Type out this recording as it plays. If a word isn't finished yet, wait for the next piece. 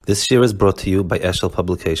This year is brought to you by Eshel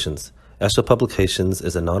Publications. Eshel Publications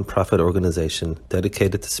is a non-profit organization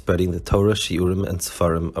dedicated to spreading the Torah, Shiurim, and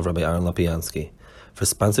Sefarim of Rabbi Aaron Lapiansky. For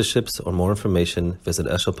sponsorships or more information, visit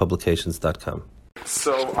eshelpublications.com.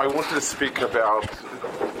 So I wanted to speak about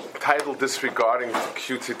title disregarding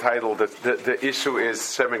cutesy title. The issue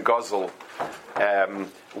is Shem and Gozel,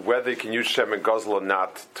 whether you can use Shem and Gozel or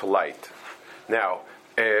not to light. Now,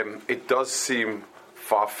 it does seem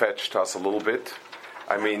far-fetched to us a little bit.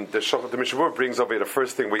 I mean, the Mishavur brings over the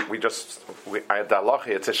first thing I had the halacha.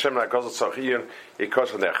 It says Shem Gozel Tzarchiyin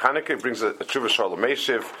Yikosh on their Chanuka. It brings a Tshuva Shalom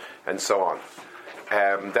Meshiv and so on.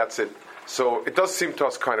 That's it. So it does seem to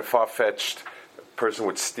us kind of far-fetched. A person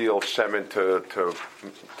would steal Shemin to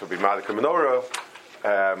be Madik Menorah.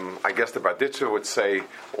 I guess the Baditcha would say,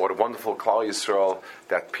 or the wonderful Klal Yisrael,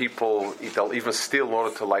 that they'll even steal in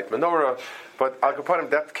order to light menorah. But Al Kapanim,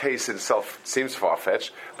 that case itself seems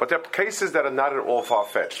far-fetched. But there are cases that are not at all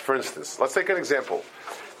far-fetched. For instance, let's take an example.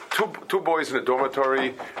 Two boys in a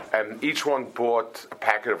dormitory, and each one bought a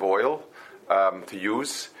packet of oil to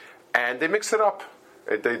use, and they mix it up.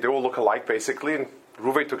 They all look alike, basically, and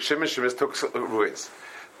Ruvei took Shimon, Shimon took Ruiz.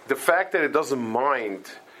 The fact that it doesn't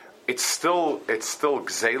mind, it's still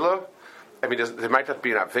Gzela. I mean, there might not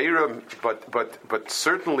be an Aveira, but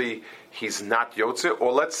certainly he's not Yotze.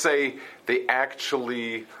 Or let's say they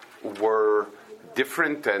actually were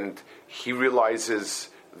different, and he realizes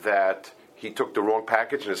that he took the wrong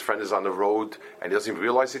package, and his friend is on the road, and he doesn't even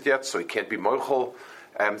realize it yet, so he can't be Mochel.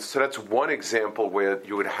 So that's one example where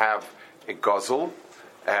you would have a Gozel,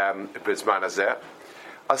 Bizman Azeh.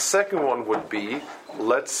 A second one would be,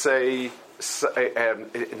 let's say,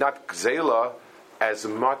 not Gzela, as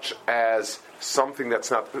much as something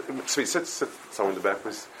that's not. Sit somewhere in the back,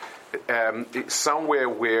 please. Somewhere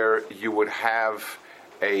where you would have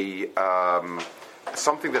a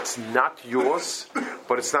something that's not yours,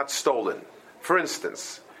 but it's not stolen. For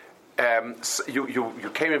instance,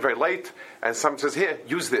 you came in very late, and someone says, "Here,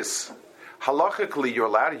 use this." Halachically, you're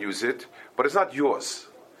allowed to use it, but it's not yours.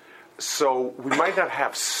 So we might not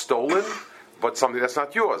have stolen, but something that's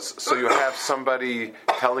not yours. So you have somebody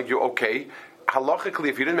telling you, okay, halachically,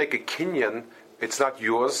 if you didn't make a kinyan, it's not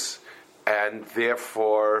yours, and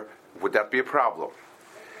therefore, would that be a problem?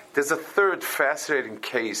 There's a third fascinating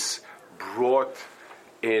case brought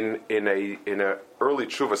in a early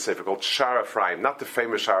tshuva sefer called Shar Ephraim, not the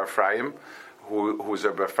famous Shar Ephraim, who's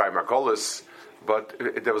a Ephraim Agolis, but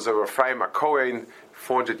there was a Ephraim Akohen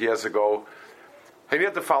 400 years ago. And he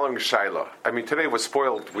had the following shaila. I mean, today we're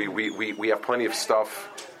spoiled. We have plenty of stuff,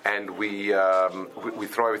 and we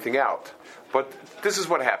throw everything out. But this is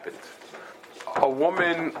what happened. A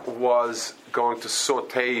woman was going to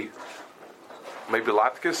saute maybe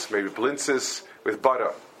latkes, maybe blintzes with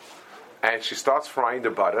butter. And she starts frying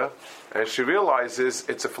the butter, and she realizes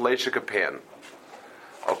it's a fleishika pan.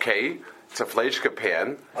 Okay, it's a fleishika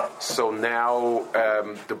pan, so now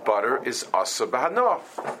the butter is asa b'hana.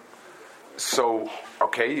 So,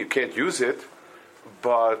 okay, you can't use it,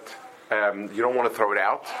 but you don't want to throw it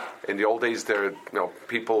out. In the old days,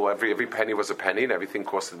 people, every penny was a penny, and everything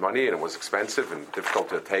costed money, and it was expensive and difficult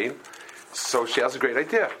to attain. So she has a great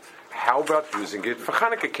idea. How about using it for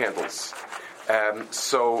Hanukkah candles?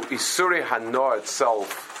 So Isurei Hana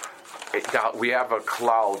itself, we have a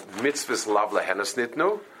cloud, mitzvahs lav lehenas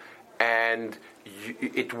nitnu, and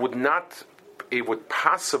it would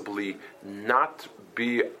possibly not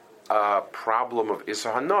be a problem of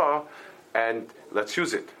Isser Hana, and let's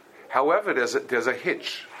use it. However, there's a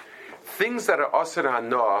hitch. Things that are Asr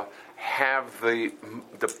Hana have the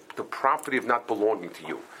property of not belonging to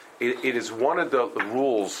you. It is one of the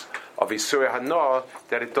rules of Isur Hana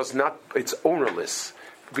that it's ownerless.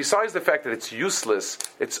 Besides the fact that it's useless,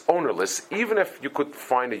 it's ownerless, even if you could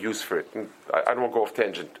find a use for it. I don't want to go off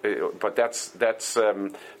tangent, but that's the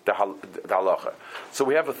halacha. So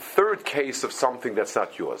we have a third case of something that's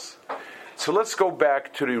not yours. So let's go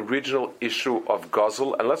back to the original issue of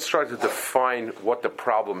Gozel, and let's try to define what the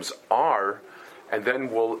problems are, and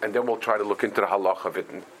then we'll try to look into the halacha of it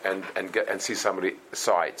and see some of the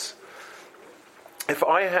sides. If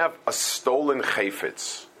I have a stolen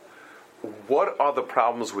chayfetz, what are the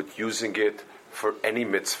problems with using it for any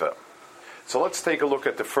mitzvah? So let's take a look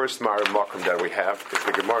at the first Ma'ar Makom that we have, is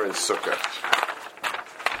the Gemara in Sukkah.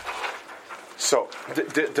 So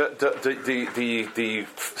the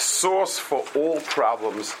source for all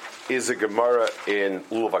problems is a Gemara in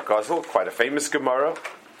Lulav HaGazel, quite a famous Gemara.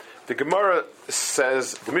 The Gemara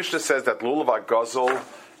says, the Mishnah says that Lulav HaGazel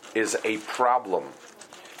is a problem,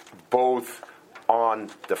 both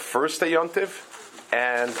on the first day Yontiv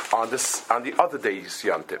and on the other day's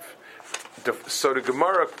Yontiv. So the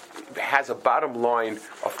Gemara has a bottom line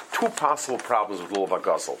of two possible problems with Lulav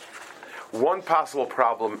HaGazal. One possible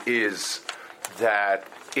problem is that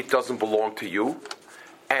it doesn't belong to you,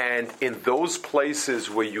 and in those places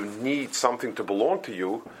where you need something to belong to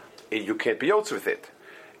you, you can't be yotz with it.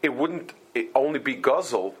 It wouldn't only be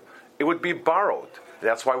guzzle, it would be borrowed.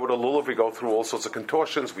 That's why with a lulav we go through all sorts of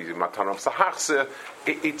contortions. We do matanom sahachse.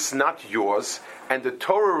 It's not yours, and the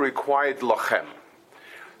Torah required lachem.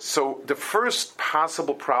 So the first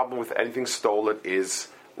possible problem with anything stolen is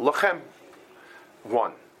lachem.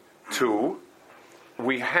 One. Two,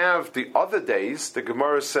 we have the other days, the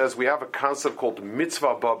Gemara says we have a concept called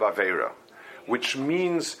mitzvah ba'avera, which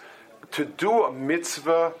means to do a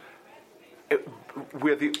mitzvah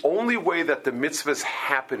where the only way that the mitzvah is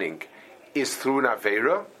happening is through an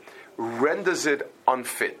avera, renders it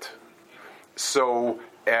unfit. So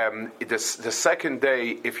the second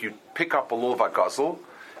day, if you pick up a lulav HaGazal,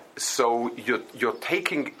 so you're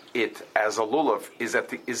taking it as a lulav is at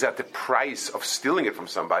the price of stealing it from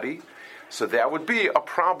somebody. So that would be a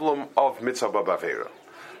problem of mitzvah b'avera.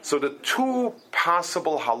 So the two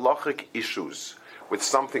possible halachic issues with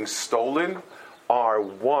something stolen are: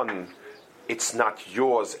 one, it's not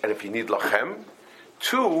yours, and if you need lachem.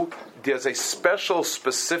 Two, there's a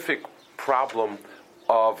specific problem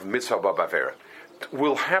of mitzvah b'avera.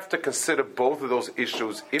 We'll have to consider both of those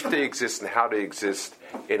issues, if they exist and how they exist,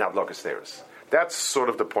 in Adlokas Teres. That's sort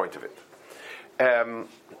of the point of it.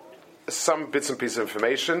 Some bits and pieces of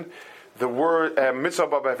information. The word mitzvah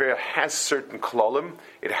b'avera has certain klolim.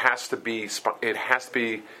 It has to be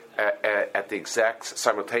at the exact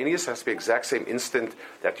simultaneous. It has to be exact same instant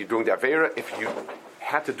that you're doing the avera. If you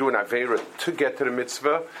had to do an avera to get to the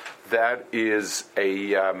mitzvah, that is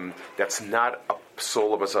that's not a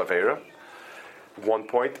psul of a avera. One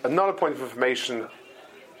point. Another point of information: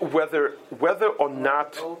 whether or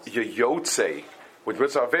not you yotze with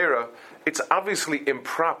mitzvah avera, it's obviously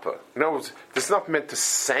improper. In other words, it's not meant to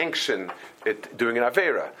sanction it doing an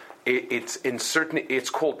avera. It's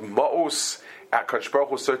called ma'os. Akadosh Baruch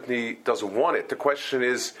Hu certainly doesn't want it. The question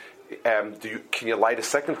is, can you light a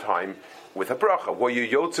second time with a bracha? Were you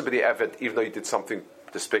yotze b'di evet even though you did something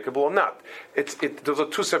despicable or not? Those are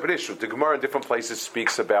two separate issues. The Gemara in different places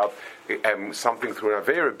speaks about something through an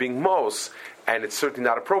avera being mos, and it's certainly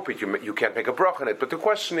not appropriate. You can't make a bracha on it. But the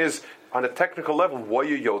question is, on a technical level, were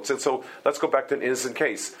you yotze? So let's go back to an innocent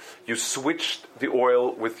case. You switched the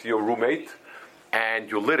oil with your roommate, and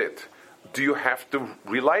you lit it. Do you have to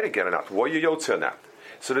relight again or not? Were you yotze or not?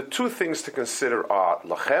 So the two things to consider are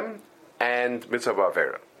lachem and mitzvah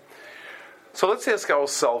b'avera. So let's ask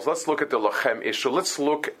ourselves, let's look at the lachem issue. Let's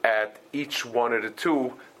look at each one of the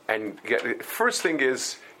two and get it. First thing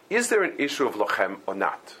is there an issue of lachem or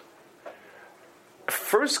not?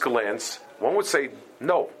 First glance, one would say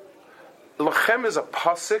no. Lachem is a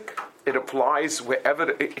pasuk. It applies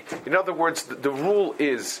wherever. In other words, the rule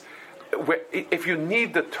is, if you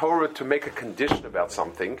need the Torah to make a condition about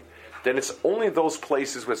something, then it's only those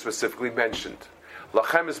places where it's specifically mentioned.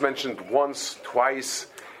 Lachem is mentioned once, twice.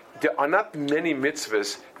 There are not many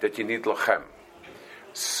mitzvahs that you need lachem.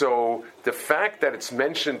 So the fact that it's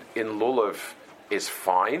mentioned in lulav is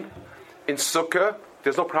fine. In sukkah,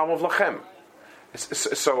 there's no problem with lachem.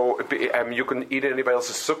 So you can eat anybody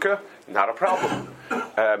else's sukkah, not a problem.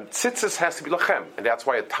 Tzitzis has to be lachem, and that's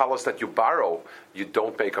why a talis that you borrow, you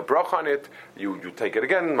don't make a brach on it, you take it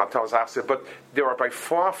again, but there are by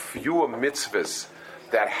far fewer mitzvahs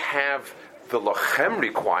that have the lachem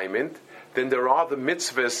requirement than there are the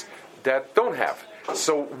mitzvahs that don't have.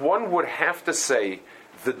 So one would have to say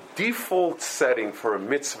the default setting for a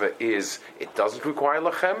mitzvah is it doesn't require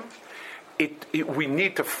lachem. We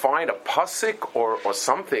need to find a pasuk or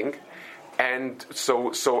something, and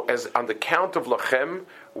so as on the count of lachem,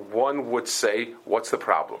 one would say, what's the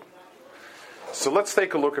problem? So let's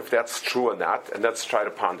take a look if that's true or not, and let's try to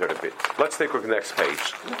ponder it a bit. Let's take a look at the next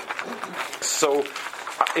page. So,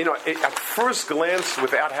 at first glance,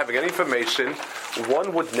 without having any information,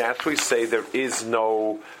 one would naturally say there is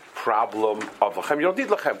no problem of lachem. You don't need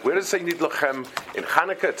lachem. Where does it say you need lachem? In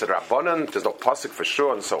Chanuka, it's a rabbanan. There's no pasuk for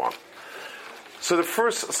sure, and so on. So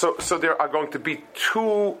so there are going to be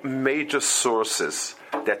two major sources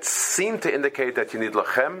that seem to indicate that you need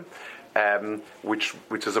lachem,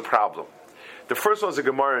 which is a problem. The first one is a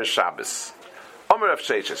Gemara in Shabbos. Omer Rav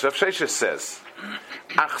Sheshes. Rav Sheshes says,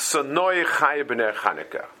 Achsanoi chay b'ner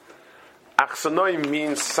Chanuka. Achsanoi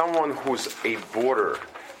means someone who's a boarder.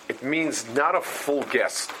 It means not a full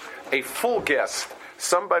guest. A full guest,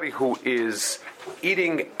 somebody who is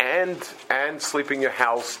eating and sleeping in your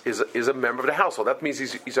house, is a member of the household. That means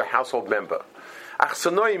he's a household member.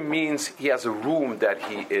 Achsanoi means he has a room that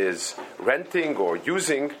he is renting or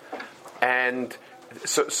using, and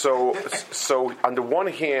so on the one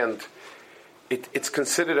hand, it's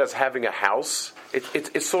considered as having a house.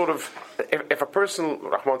 It's sort of, if a person,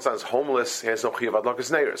 Rahman is homeless, he has no chiyuv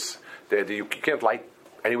adlakas neiros. You can't light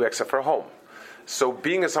anywhere except for a home. So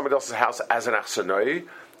being in somebody else's house as an achsanoi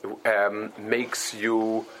makes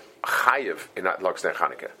you chayiv in adlakas ner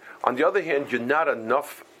Chanuka. On the other hand, you're not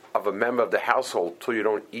enough of a member of the household till you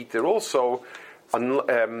don't eat there also,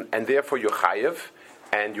 and therefore you're chayiv,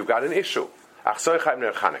 and you got an issue. Achsanoi chayiv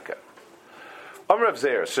ner Chanuka. Rav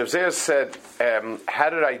Zeir. So Rav Zeir said, how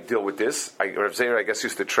did I deal with this? Rav Zeir, I guess,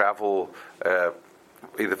 used to travel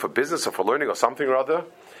either for business or for learning or something or other.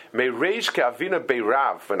 Mereish ke'avina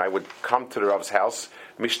beirav, when I would come to the Rav's house,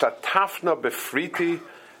 mishtatafna befriti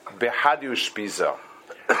behadi ushpiza.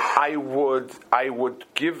 I would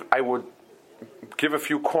give a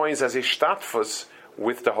few coins as a shtatfus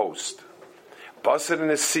with the host. Basar in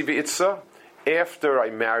a sivi itza, after I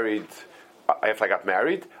got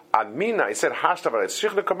married, Amina, I said,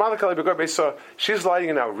 she's lying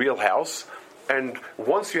in our real house, and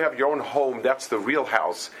once you have your own home, that's the real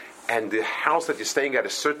house, and the house that you're staying at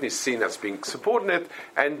is certainly seen as being subordinate,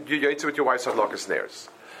 and you're with your wife's adlakas neiros.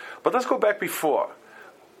 But let's go back before.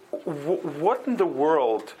 What in the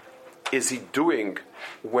world is he doing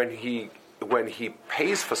when he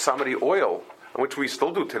pays for somebody oil, which we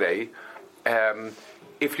still do today,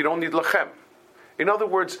 if you don't need lachem? In other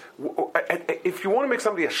words, if you want to make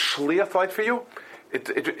somebody a shliach light for you,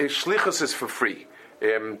 shlichus is for free.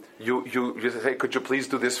 You say, could you please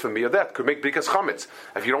do this for me or that? Could make bikas chametz.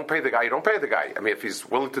 If you don't pay the guy, you don't pay the guy. I mean, if he's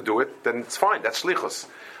willing to do it, then it's fine. That's shlichus.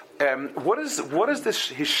 What is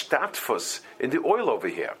this hishtatfus in the oil over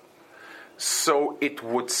here? So it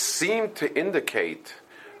would seem to indicate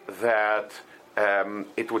that there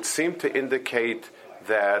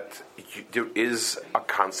is a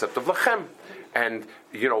concept of lachem. And,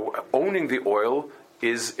 owning the oil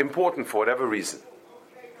is important for whatever reason.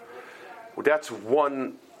 That's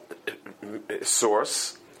one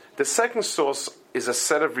source. The second source is a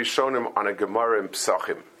set of Rishonim on a Gemara in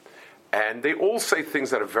Psachim. And they all say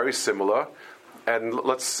things that are very similar. And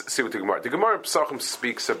let's see what the Gemara. The Gemara in Psachim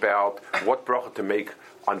speaks about what bracha to make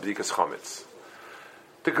on B'dikas Chametz.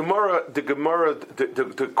 The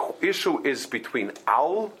issue is between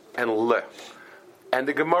al and le. And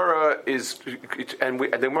the Gemara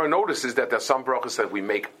the Gemara notices that there are some brachas that we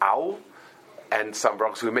make al, and some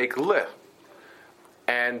brachas we make le.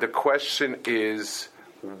 And the question is,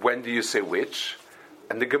 when do you say which?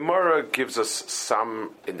 And the Gemara gives us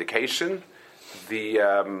some indication. The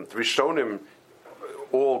Rishonim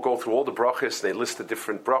all go through all the brachas, they list the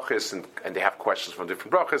different brachas, and they have questions from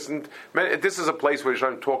different brachas. And this is a place where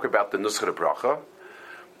Rishonim talk about the nuscha bracha.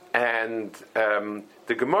 And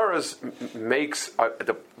the Gemara makes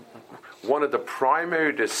one of the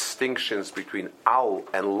primary distinctions between al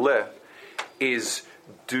and le is,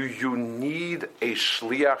 do you need a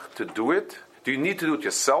shliach to do it? Do you need to do it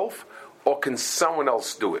yourself, or can someone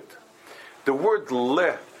else do it? The word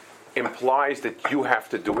le implies that you have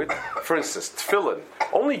to do it. For instance, tefillin.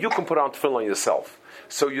 Only you can put on tefillin yourself.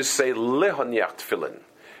 So you say le haniach tefillin,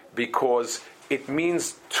 because it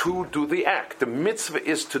means to do the act. The mitzvah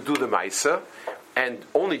is to do the ma'aseh, and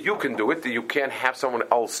only you can do it. You can't have someone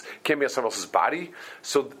else, can't be on someone else's body.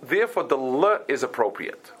 So therefore, the le is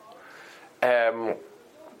appropriate.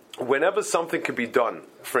 Whenever something can be done,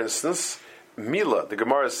 for instance, mila, the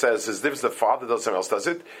Gemara says, is this the father does, someone else does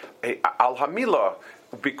it. Al hamila,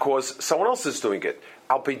 because someone else is doing it.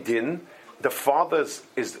 Al beidin, the father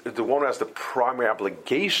is the one who has the primary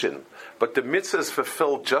obligation, but the mitzvah is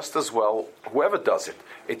fulfilled just as well. Whoever does it,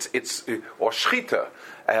 it's or shchita.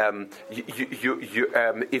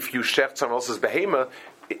 If you shecht someone else's behema,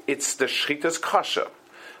 it's the shchita's kasha.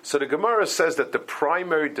 So the Gemara says that the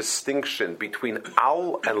primary distinction between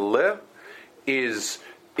al and le is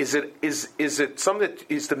it something that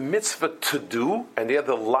is the mitzvah to do, and the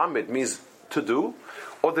other lamed means to do,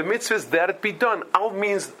 or the mitzvah is that it be done. Al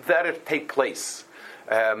means that it take place,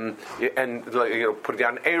 and put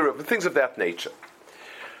down erev, things of that nature.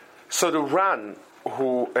 So the Ran,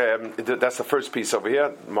 who that's the first piece over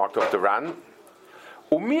here, marked off the Ran.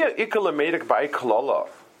 Umia ikala medek by kalala.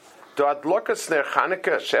 Do adlokas ner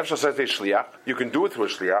Chanuka shefsha says shliach. You can do it through a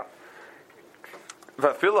shliach.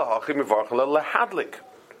 Vafila hachim mivarchala lehadlik.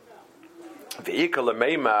 Veikala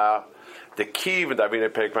meima the kiv and davina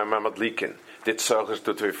perik mamad likin. Dit zorges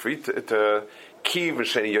to free to kiv and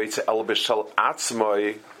sheni yoytze elbishal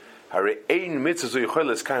atzmoi hare ein mitzvah zu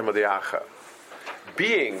yicholes kaim adiacha.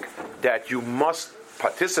 Being that you must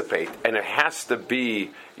participate and it has to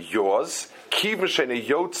be yours, Kiven shene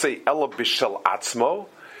yotze ela bishel atzmo,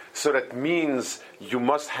 so that means you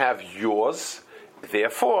must have yours.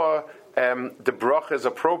 Therefore, the bracha is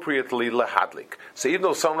appropriately lahadlik. So even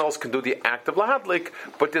though someone else can do the act of lahadlik,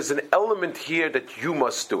 but there's an element here that you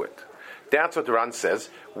must do it. That's what the Ran says,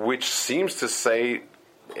 which seems to say,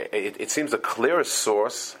 it seems the clearest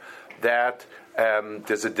source that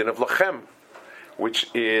there's a din of lachem, which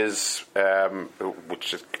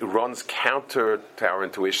runs counter to our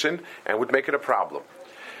intuition and would make it a problem.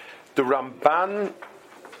 The Ramban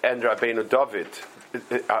and Rabbeinu David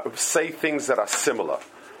say things that are similar.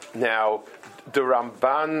 Now, the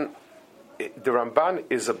Ramban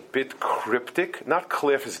is a bit cryptic, not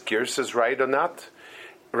clear if his Gersh is right or not.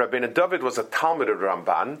 Rabbeinu David was a Talmud of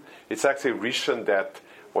Ramban. It's actually a Rishon that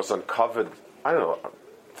was uncovered,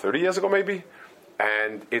 30 years ago maybe,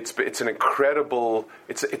 and it's an incredible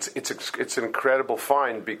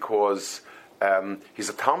find because he's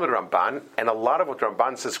a Talmud Ramban, and a lot of what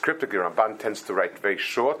Ramban says cryptically, Ramban tends to write very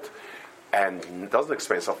short and doesn't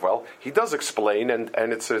explain himself well. He does explain,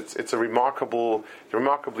 and it's a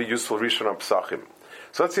remarkably useful Rishon on Pesachim.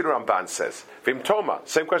 So let's see what Ramban says. Vim Toma,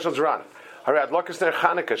 same question as Ran. So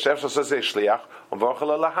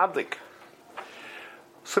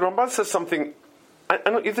Ramban says something. I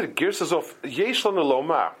don't either gears us off. Yesh lanu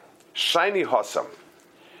lomar shiny hosam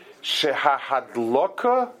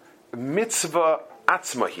shehahadloka mitzvah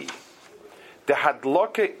atzmahi. The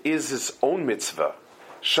hadloka is his own mitzvah.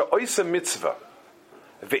 She'oisa mitzvah.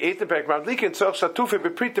 Ve'etem perek madlikin tzorch shatufe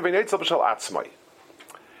beprita v'neitzel b'shal atzmai.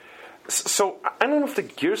 So I don't know if the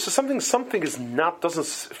gears something is not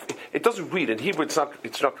doesn't read in Hebrew. It's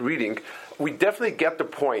not reading. We definitely get the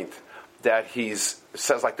point that he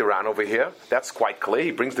says like the Ran over here. That's quite clear.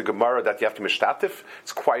 He brings the Gemara that you have to mishtatif.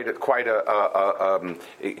 It's quite clear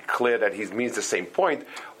that he means the same point.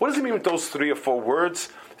 What does he mean with those 3 or 4 words?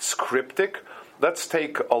 It's cryptic. Let's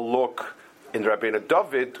take a look in Rabbeinu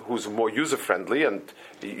David, who's more user friendly, and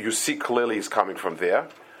you see clearly he's coming from there.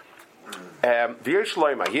 V'yesh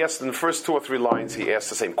loima, he asked in the first 2 or 3 lines, he asked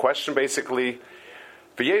the same question basically.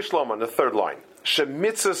 V'yesh loima, in the 3rd line,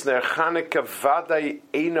 shemitzas ner Chanukah vaday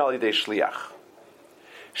ein al yidei shliach,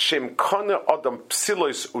 shem kone adam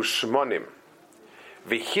psilois u'shmonim,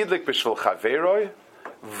 v'hidlik b'shvil chaveroi,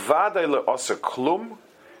 vaday le'osa klum,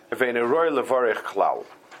 v'eneroi levarech klal.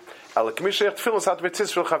 Al k'mishayach tfilos hat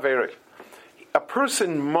b'tzis v'il chaveroi. A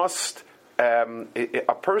person must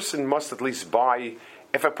at least buy.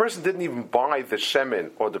 If a person didn't even buy the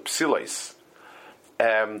shemen or the psilois,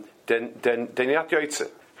 then you're not yoytze.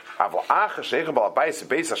 Aval acher sheichem bal abayis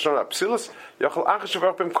beis hashon psilos yochel acher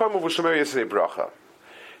shevarch b'mkomo v'shomer yisrei bracha.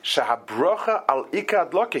 Shehabrocha al ika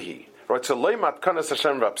adlokehi roitzeloi matkanas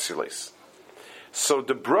Hashem v'psilos. So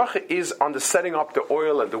the bracha is on the setting up the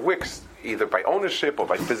oil and the wicks, either by ownership or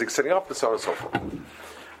by physics setting up, and so on and so forth.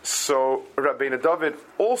 So Rabbeinu David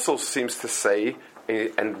also seems to say,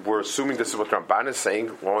 and we're assuming this is what Ramban is saying,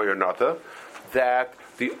 one way or another, that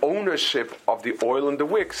the ownership of the oil and the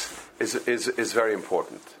wicks is very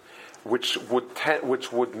important, which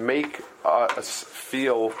would make us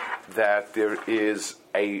feel that there is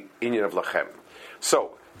a inyan of lachem.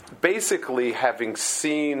 So basically, having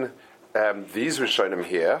seen these Rishonim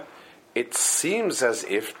here, it seems as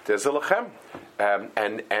if there's a lachem,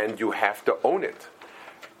 and you have to own it.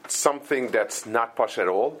 Something that's not posh at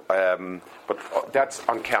all, but that's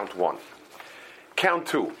on count 1. Count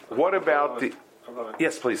 2. What about the?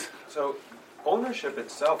 Yes, please. So ownership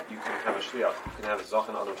itself, you can have a shliach, you can have a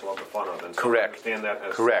zachan adam shalom b'fanav, and so correct. Understand that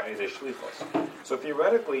as correct. A shlichos. So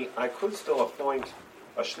theoretically, I could still appoint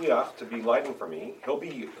a shliach to be lighting for me. He'll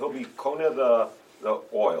be kona the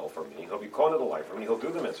oil for me. He'll be kona the light for me. He'll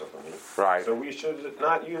do the mitzvah for me. Right. So we should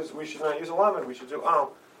not use a lamed. We should do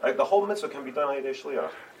the whole mitzvah can be done on yidei shliach.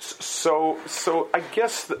 So I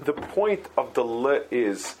guess the point of the le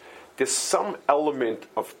is there's some element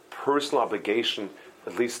of personal obligation,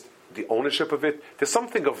 at least the ownership of it. There's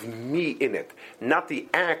something of me in it, not the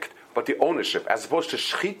act, but the ownership, as opposed to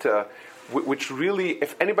shechita, which really,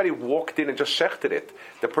 if anybody walked in and just shechted it,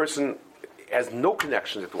 the person has no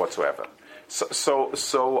connection to it whatsoever. So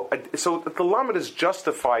the lamed is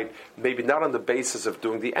justified, maybe not on the basis of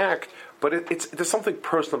doing the act, but there's something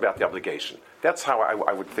personal about the obligation. That's how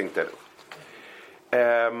I would think that.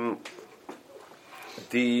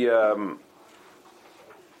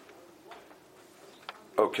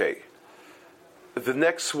 Okay. The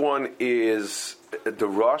next one is the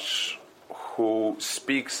Rosh, who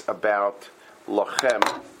speaks about lachem.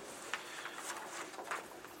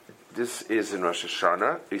 This is in Rosh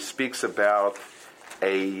Hashanah. He speaks about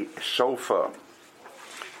a shofar.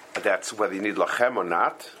 That's whether you need lachem or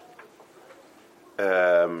not.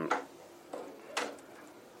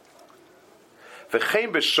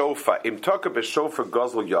 V'chein b'shofar, im taka b'shofar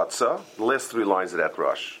gozl yotza, the last three lines of that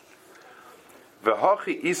rush.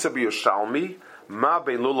 V'hochi isa b'yushalmi, ma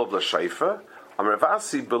bein lulav l'shayfa,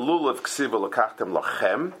 amravasi b'lulav ksiva l'kachtem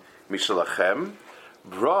lachem, mishalachem,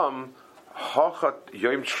 bram hachat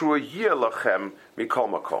yom trua yeh lachem mikol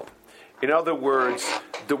makom. In other words,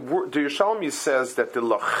 the Yerushalmi says that the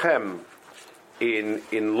lachem in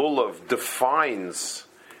lulav defines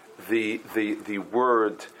the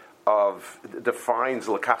word of defines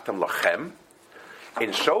lakachtam lachem.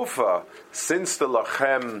 In shofar, since the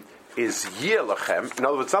lachem is yeh lachem, in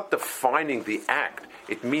other words, it's not defining the act.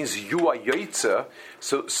 It means you are yoytze.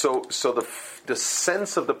 So the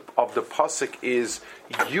sense of the pasuk is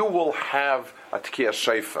you will have a tkiyah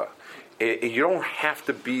shofar. You don't have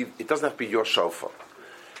to be. It doesn't have to be your shofar.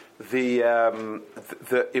 The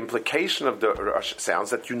implication of the Rosh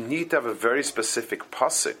sounds that you need to have a very specific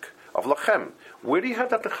pasuk of lachem. Where do you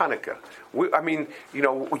have that in Chanuka?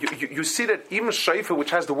 You see that even shofar,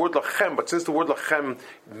 which has the word lachem, but since the word lachem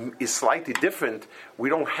is slightly different, we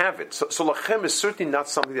don't have it. So lachem is certainly not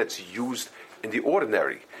something that's used in the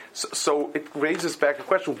ordinary. So it raises back the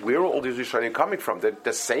question: where are all these Rishonim coming from?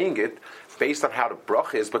 They're saying it based on how the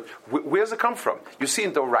brach is, but where does it come from? You see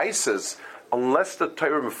in the Raisas, unless the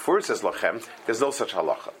Torah refers as lachem, there's no such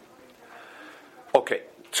halacha. Okay,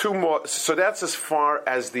 two more. So that's as far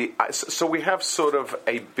as the. So we have sort of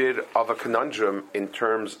a bit of a conundrum in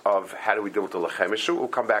terms of how do we deal with the lachem issue. We'll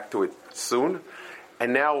come back to it soon.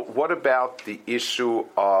 And now, what about the issue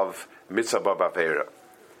of mitzvah b'avera?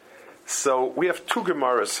 So we have two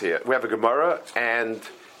Gemaras here. We have a Gemara and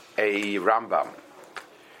a Rambam.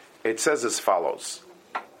 It says as follows.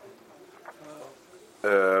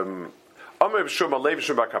 Kol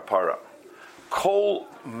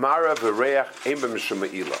mara v'reach ein b'mishum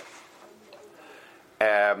me'ila.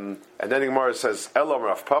 And then the Gemara says, Elam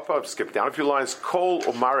Rav Papa, skip down a few lines, Kol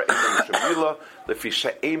umara ein b'mishum me'ila, lefi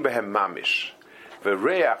she'ein behem mamish.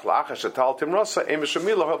 V'reach la'achar shetaltim rasa, ein b'mishum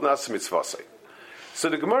me'ila, hov nasa mitzvasei. So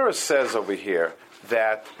the Gemara says over here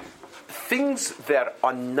that things that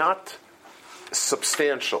are not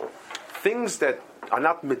substantial, things that are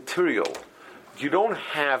not material, you don't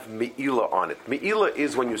have me'ila on it. Me'ila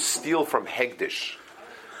is when you steal from Hegdish.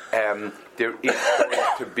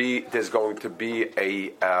 There's going to be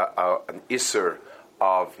an isser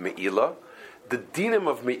of me'ila. The dinim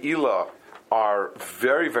of me'ila are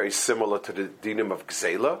very, very similar to the dinim of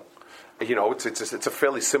gzela. It's a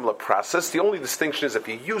fairly similar process. The only distinction is if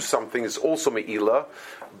you use something is also me'ila,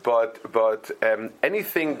 but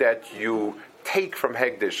anything that you take from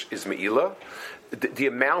Hegdish is me'ila. The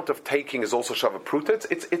amount of taking is also shava pruta.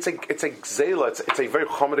 It's a gzela. It's a very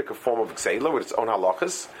chomedik form of gzela with its own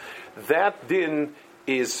halachas. That din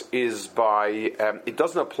is by it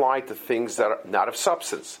doesn't apply to things that are not of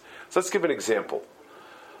substance. So let's give an example.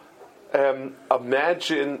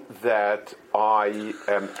 Imagine that I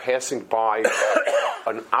am passing by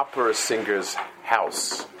an opera singer's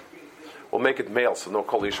house. We'll make it male, so no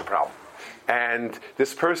kol isha problem. And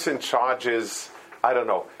this person charges, I don't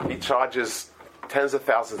know, he charges tens of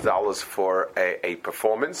thousands of dollars for a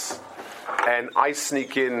performance, and I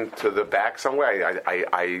sneak into the back somewhere. I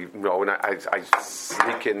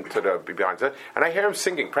sneak into the behind it, and I hear him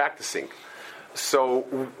singing, practicing. So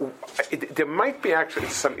there might be actually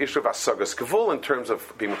some issue of asagas gevul in terms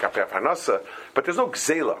of being mekaper parnasa, but there's no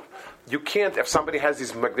gzela. You can't, if somebody has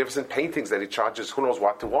these magnificent paintings that he charges who knows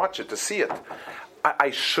what to watch it, to see it.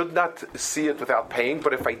 I should not see it without paying,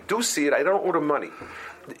 but if I do see it, I don't order money.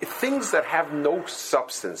 Things that have no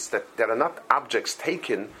substance, that are not objects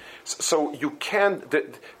taken, so you can,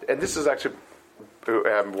 and this is actually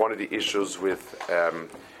one of the issues with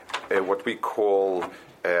what we call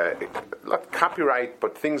not copyright,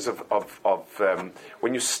 but things of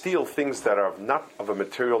when you steal things that are not of a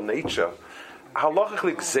material nature.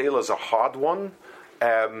 Halachically, gzela is a hard one.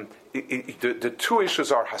 The two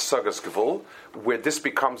issues are hasagas gevul, where this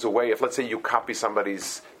becomes a way. If let's say you copy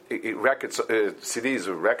somebody's records, CDs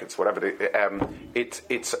or records, whatever,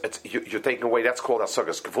 you're taking away. That's called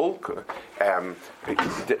hasagas gevul.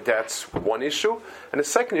 That's one issue. And the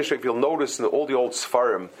second issue, if you'll notice in all the old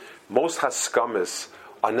Sfarim, most haskamis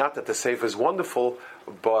are not that the sefer is wonderful,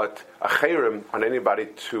 but a chayrim on anybody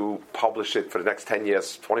to publish it for the next 10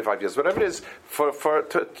 years, 25 years, whatever it is,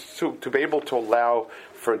 to be able to allow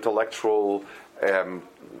for intellectual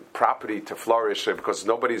property to flourish, because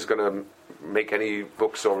nobody's going to make any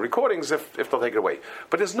books or recordings if they'll take it away.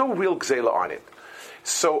 But there's no real gzela on it.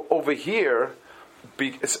 So over here,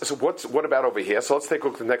 what about over here? So let's take a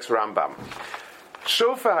look at the next Rambam.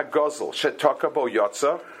 Shofar HaGozel, Shetaka Bo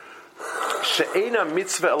Yotza, She'ena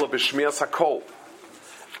Mitzvah Elo B'Shmias HaKol.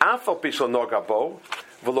 Afal pishal nogabo,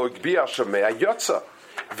 v'lo gbiya shemea yotza,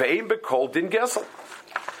 ve'im bekol din gezel.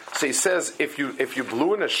 So he says, if you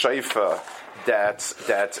blew in a shofar that's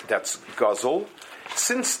guzzle,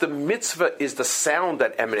 since the mitzvah is the sound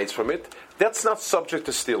that emanates from it, that's not subject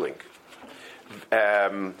to stealing.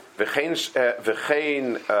 The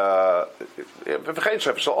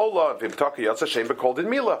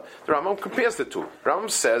Rambam compares the two. Rambam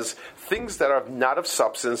says things that are not of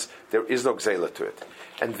substance, there is no gzela to it,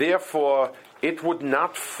 and therefore it would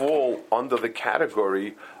not fall under the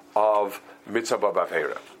category of mitzvah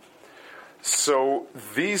b'avera. So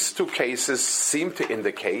these two cases seem to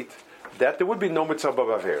indicate that there would be no mitzvah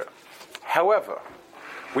b'avera. However,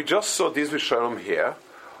 we just saw these Rishonim here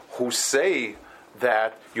who say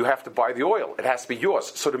that you have to buy the oil. It has to be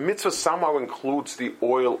yours. So the mitzvah somehow includes the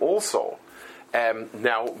oil also.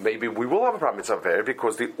 Now, maybe we will have a problem with mitzvah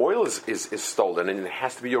because the oil is stolen and it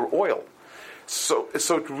has to be your oil. So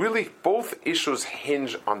it really, both issues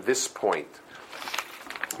hinge on this point.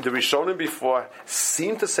 The Rishonim before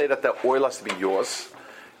seem to say that the oil has to be yours,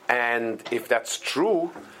 and if that's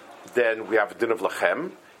true, then we have a din of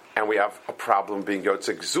lechem, and we have a problem being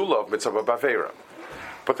yotze gzula of mitzvah b'avera.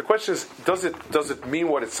 But the question is, does it mean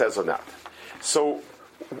what it says or not? So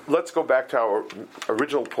let's go back to our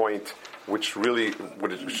original point, which really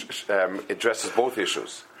addresses both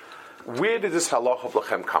issues. Where did this halach of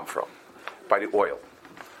lechem come from? By the oil.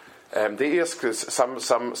 They ask, some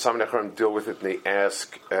Nechram deal with it, and they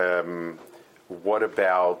ask, what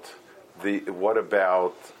about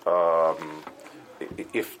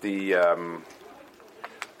if the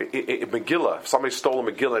Megillah, if somebody stole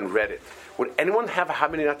a Megillah and read it, would anyone have a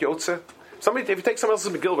Haminat Yotze? If you take someone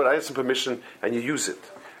else's Megillah without some permission and you use it,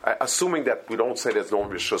 assuming that we don't say there's no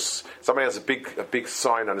Rishus, somebody has a big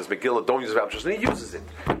sign on his Megillah, don't use it without Rishus, and he uses it.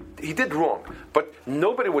 He did wrong, but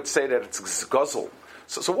nobody would say that it's guzzle.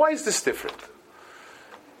 So why is this different?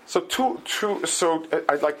 So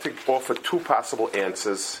I'd like to offer two possible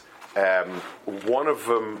answers. One of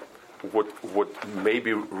them would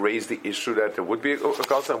maybe raise the issue that there would be a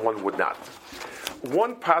gaza, and one would not.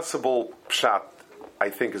 One possible pshat, I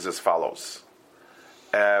think, is as follows.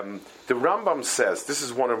 The Rambam says, this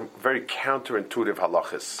is one of very counterintuitive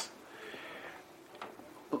halachas.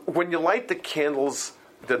 When you light the candles,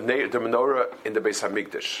 the menorah in the Beis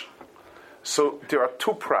Hamikdash, so there are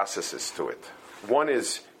two processes to it. One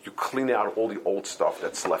is you clean out all the old stuff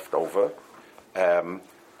that's left over,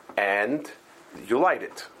 and you light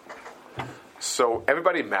it. So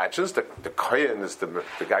everybody imagines that the kohen is the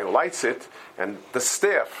guy who lights it, and the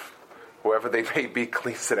staff, whoever they may be,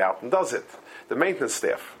 cleans it out and does it. The maintenance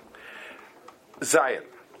staff. Zion.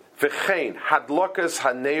 V'chein hadlokas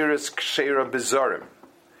haneris kshera bezorim.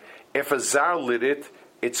 If a zar lit it,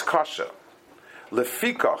 it's kosher.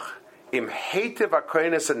 Lefikach im heitev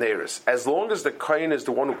hakohenes haneris. As long as the kohen is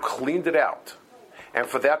the one who cleaned it out, and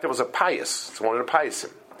for that there was a pious. It's one of the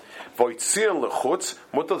piousim. Voitzion lechutz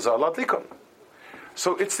mutal zar ladlikon.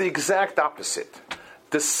 So it's the exact opposite.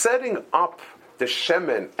 The setting up the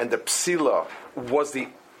shemen and the psila was the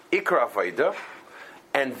ikra avaida,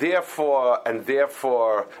 and therefore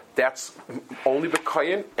that's only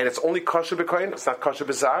b'koyin, and it's only kosher b'koyin. It's not kosher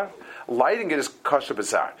b'zar. Lighting it is kosher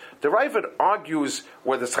b'zar. The Ravid argues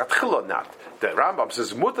whether it's chatchil or not. The Rambam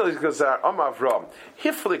says mutal zar amavram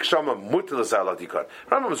hiflik shama mutal zar ladikon.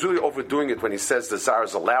 Rambam is really overdoing it when he says the zar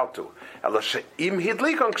is allowed to.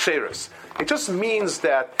 It just means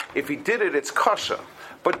that if he did it, it's kosher.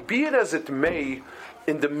 But be it as it may,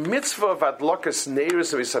 in the mitzvah of adlokas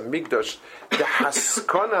neiris of Hamikdash, the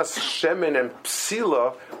haskanas shemen and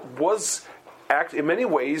psila was in many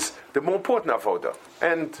ways the more important avoda.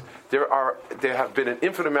 And there have been an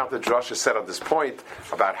infinite amount of drashas said at this point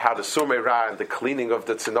about how the sumeira and the cleaning of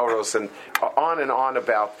the tzinoros and on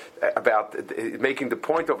about making the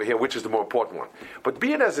point over here, which is the more important one. But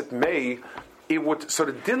be it as it may, it would sort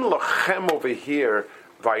of din lachem over here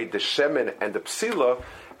by the shemen and the psila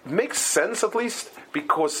makes sense at least,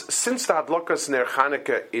 because since the hadlokas ner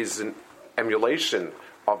Chanukah is an emulation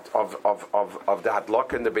of the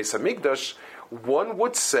hadlokah in the Beis Hamikdash, one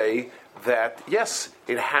would say that yes,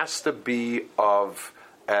 it has to be of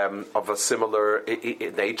a similar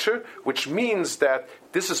nature, which means that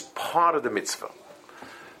this is part of the mitzvah.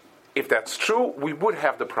 If that's true, we would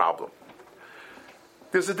have the problem.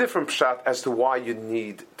 There's a different pshat as to why you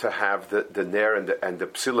need to have the ner and the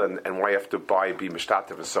psila, and why you have to be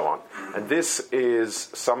mishtatev and so on. And this is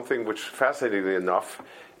something which, fascinatingly enough,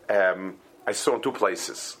 I saw in two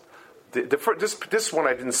places. This one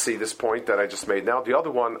I didn't see, this point that I just made now. The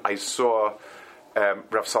other one I saw, Rav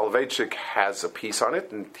Soloveitchik has a piece on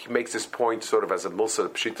it, and he makes this point sort of as a Milsa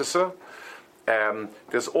Pshitasa.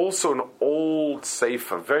 There's also an old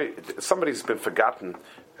sefer, somebody's been forgotten,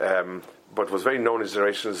 but was very known in his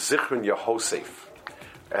generation, Zichron Yehosef.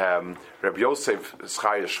 Rabbi Yosef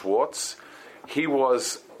Schaya Schwartz. He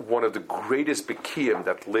was one of the greatest Bekiyim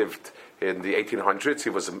that lived in the 1800s.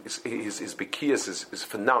 His Bekiyas is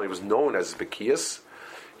phenomenal. He was known as Bekiyas.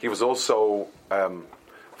 He was also,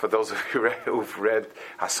 for those of you who've read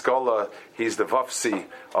Haskalah, he's the Vafsi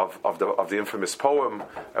of the infamous poem,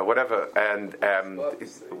 whatever. And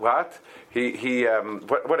what he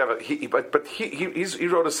whatever he wrote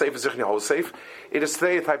a sefer Zichron Yehosef. It is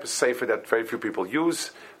today a type of sefer that very few people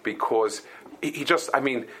use because he just,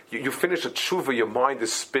 you finish a tshuva, your mind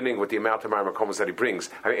is spinning with the amount of Makomas that he brings.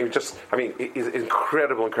 It's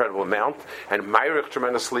incredible amount, and Meirich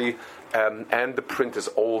tremendously, and the print is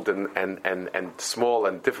old and small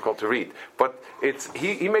and difficult to read. But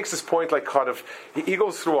he makes this point like kind of, he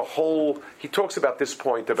goes through he talks about this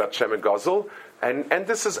point about Shem and Gazel, and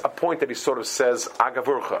this is a point that he sort of says,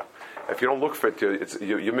 Agavurcha. If you don't look for it,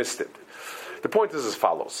 you missed it. The point is as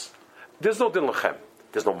follows. There's no din lechem.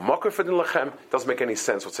 There's no makar for din lechem. Doesn't make any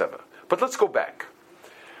sense whatsoever. But let's go back.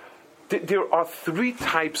 There are three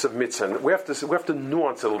types of mitzvah. And we have to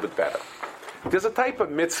nuance it a little bit better. There's a type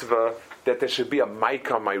of mitzvah that there should be a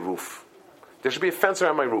mic on my roof. There should be a fence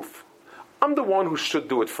around my roof. I'm the one who should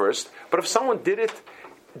do it first. But if someone did it,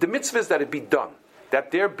 the mitzvah is that it be done.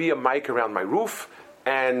 That there be a mic around my roof,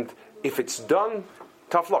 and if it's done,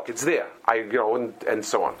 tough luck, it's there. And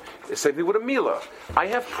so on. Same thing with a milah. I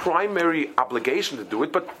have primary obligation to do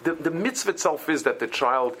it, but the mitzvah itself is that the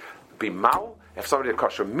child be mal. If somebody a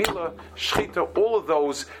kosher milah, shchita, all of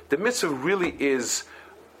those, the mitzvah really is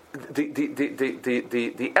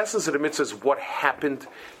the essence of the mitzvah is what happened,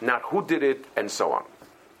 not who did it, and so on.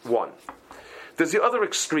 One. There's the other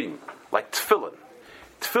extreme, like tefillin.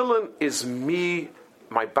 Tefillin is me,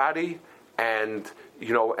 my body, and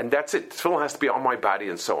that's it. Tefillin has to be on my body,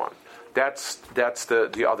 and so on. That's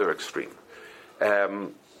the other extreme.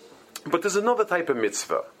 But there's another type of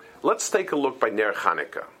mitzvah. Let's take a look by Ner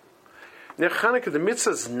Chanuka. Ner Chanuka, the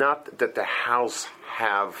mitzvah is not that the house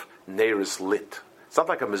have neiros lit. It's not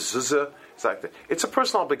like a mezuzah. It's a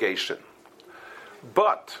personal obligation.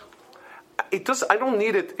 But it does. I don't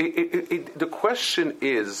need it. The question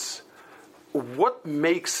is, what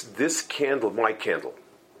makes this candle my candle?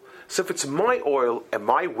 So if it's my oil and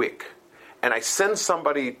my wick, and I send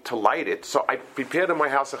somebody to light it, so I prepared in my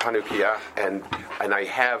house a Chanukiah, and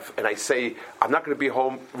I say, I'm not going to be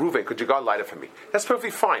home, Reuven, could you go light it for me? That's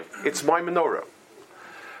perfectly fine. It's my menorah.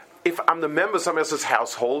 If I'm the member of somebody else's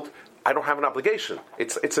household, I don't have an obligation.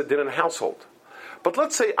 It's a din in the household. But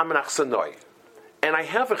let's say I'm an achsanoi, and I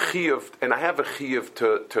have a chiyuv,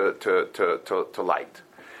 to light.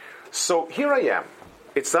 So here I am.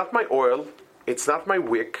 It's not my oil. It's not my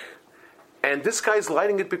wick. And this guy is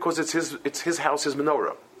lighting it because it's his house, his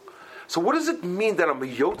menorah. So what does it mean that I'm a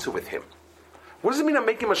yotza with him? What does it mean I'm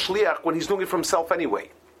making him a shliach when he's doing it for himself anyway?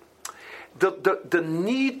 The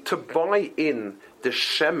need to buy in the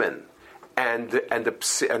shemen and to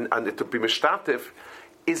be mishtatif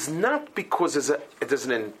is not because there's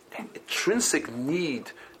an intrinsic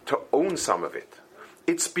need to own some of it.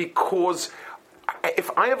 It's because if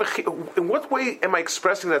I have in what way am I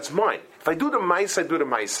expressing that's mine? If I do the maisa, I do the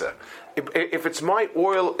maisa. If it's my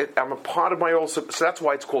oil, I'm a part of my oil, so that's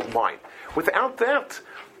why it's called mine. Without that,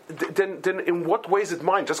 then in what way is it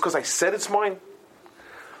mine? Just because I said it's mine?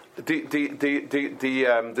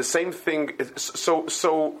 The same thing.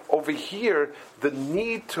 So over here, the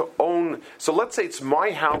need to own. So let's say it's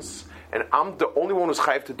my house, and I'm the only one who's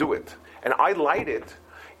chayav to do it, and I light it.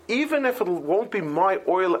 Even if it won't be my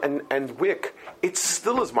oil and wick, it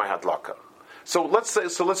still is my hadlaka. So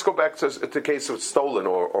let's go back to the case of stolen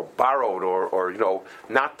or borrowed or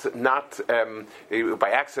not by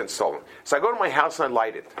accident stolen. So I go to my house and I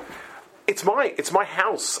light it. It's my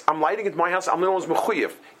house. I'm lighting it in my house. I'm the one who's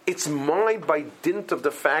mechuyev. It's mine by dint of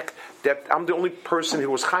the fact that I'm the only person who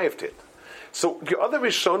was chayev to it. So the other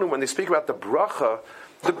Rishonim, when they speak about the bracha,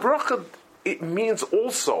 it means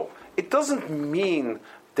also. It doesn't mean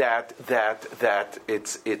that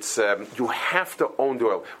it's you have to own the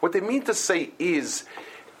oil. What they mean to say is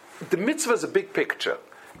the mitzvah is a big picture,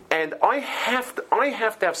 and I have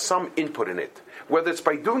to have some input in it. whether it's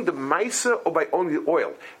by doing the maisa or by owning the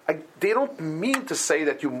oil. They don't mean to say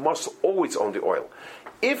that you must always own the oil.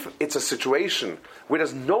 If it's a situation where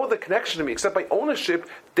there's no other connection to me except by ownership,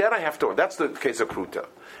 then I have to own. That's the case of Pruta.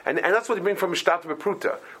 And that's what you bring from Mishtat to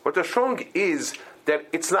Pruta. What they're showing is that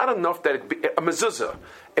it's not enough that it be a mezuzah.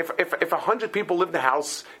 If 100 people live in the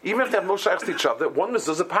house, even if they have no shaykhs to each other, one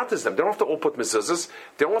mezuzah patters them. They don't have to all put mezuzahs.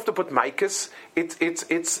 They don't have to put maikas.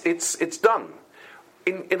 It's done.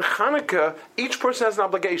 In Chanuka, each person has an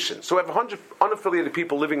obligation. So we have 100 unaffiliated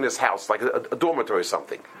people living in this house, like a dormitory or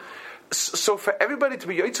something. So for everybody to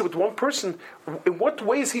be yotze with one person, in what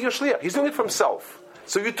way is he your shliach? He's doing it for himself.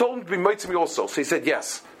 So you told him to be yotze me also. So he said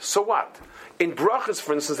yes. So what? In brachas,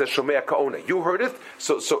 for instance, there's shomea kaona. You heard it,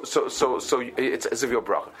 so it's as if you're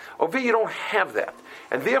bracha. Over here, you don't have that,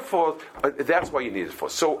 and therefore that's why you need it for.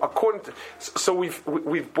 So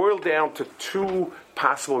we've boiled down to two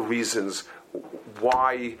possible reasons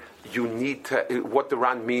why you need to, what the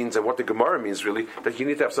Ran means and what the Gemara means really, that you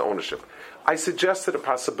need to have some ownership. I suggested a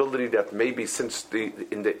possibility that maybe since in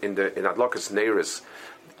Adlakas Neiris,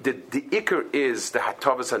 the ikar is the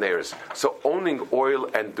Hatavas Neiris. So owning oil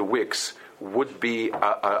and the wicks would be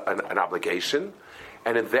an obligation,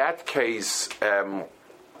 and in that case, one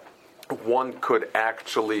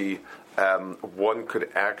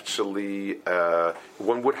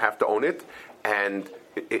would have to own it, and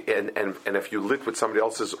if you lit with somebody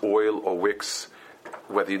else's oil or wicks,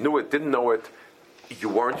 whether you knew it, didn't know it, you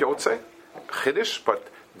weren't yotze chiddush, but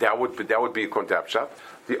that would be a konta pshat.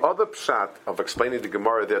 The other pshat of explaining the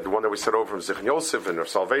Gemara there, the one that we said over from Zichron Yosef and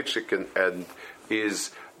Salvechik, and is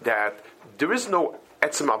that there is no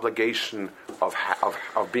etzem obligation of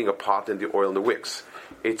being a part in the oil and the wicks.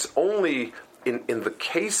 It's only in the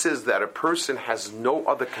cases that a person has no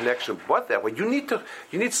other connection but that, where you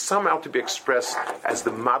need somehow to be expressed as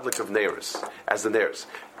the madlik of neiros, as the neiros.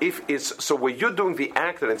 If it's so, where you're doing the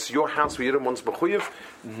act and it's your house where you're the one's mechuyev,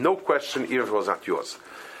 no question, even if it was not yours.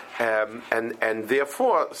 And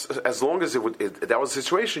therefore, as long as that was the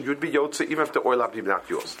situation, you'd be yotze even if the oil had been not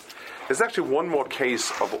yours. There's actually one more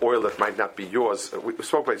case of oil that might not be yours. We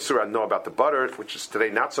spoke about Surah know about the butter, which is today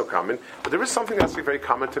not so common, but there is something that's very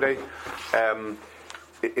common today.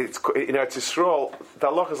 It's in Eretz Yisrael, the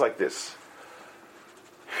halacha is like this.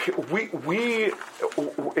 We in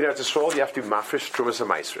Eretz Yisrael, you have to mafresh trumas and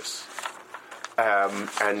maisris,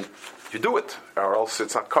 and you do it, or else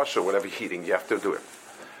it's not kosher. Whatever you're eating, you have to do it.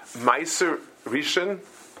 Meiser Rishon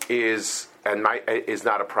is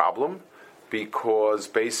not a problem, because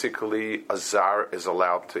basically a zar is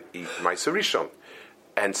allowed to eat Meiser Rishon.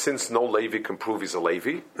 And since no Levi can prove he's a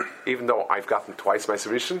Levi, even though I've gotten twice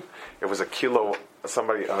Meiser Rishon, it was a kilo,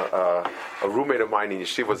 a roommate of mine in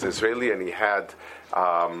yeshiva was Israeli, and he had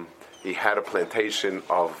a plantation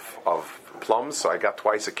of plums, so I got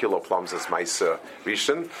twice a kilo of plums as Meiser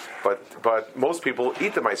Rishon, but most people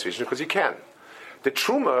eat the Meiser Rishon because you can. The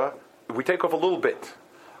Truma, we take off a little bit.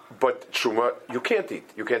 But Truma, you can't eat,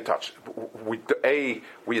 you can't touch. We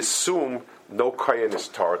assume no Kayan is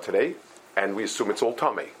Torah today, and we assume it's all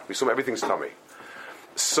tummy. We assume everything's tummy.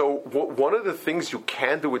 So one of the things you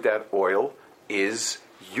can do with that oil is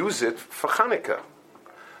use it for Chanukah.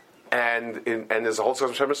 And there's a whole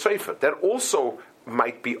section of Shem Seifer. That also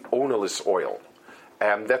might be ownerless oil.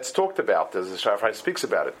 That's talked about, as the Shafai speaks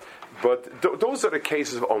about it. But those are the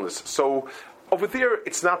cases of ownerless. So over there,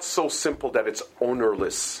 it's not so simple that it's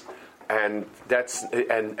ownerless, and that's not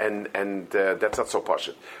so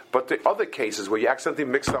pashut. But the other cases where you accidentally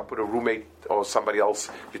mixed up with a roommate or somebody else,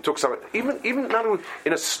 you took some, even not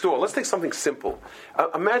in a store. Let's take something simple.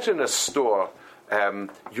 Imagine a store.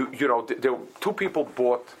 Two people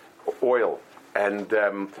bought oil, and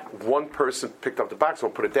one person picked up the box,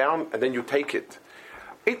 one put it down, and then you take it.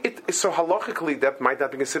 So halachically, that might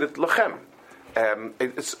not be considered lachem. And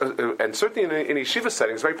certainly in yeshiva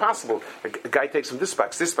setting, it's very possible. A guy takes from this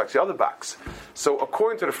box, the other box. So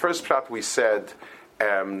according to the first pshat, we said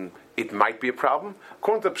it might be a problem.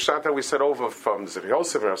 According to the pshat that we said over from Zichron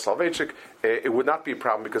Yosef and Salvechik, it would not be a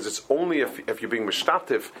problem, because it's only if you're being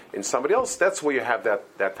mishtatif in somebody else, that's where you have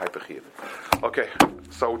that type of chiyuv. Okay,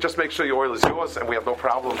 so just make sure your oil is yours, and we have no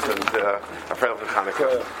problems. And afraid of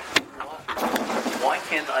Chanukah. Why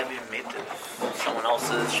can't I be made someone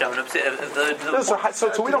else's showing up? So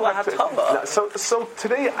we don't have to. So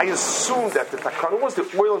today I assume that the takana was the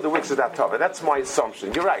oil and the wicks of that tava. That's my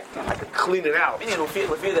assumption. You're right. I could clean it out.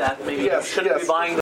 With that, maybe you shouldn't be buying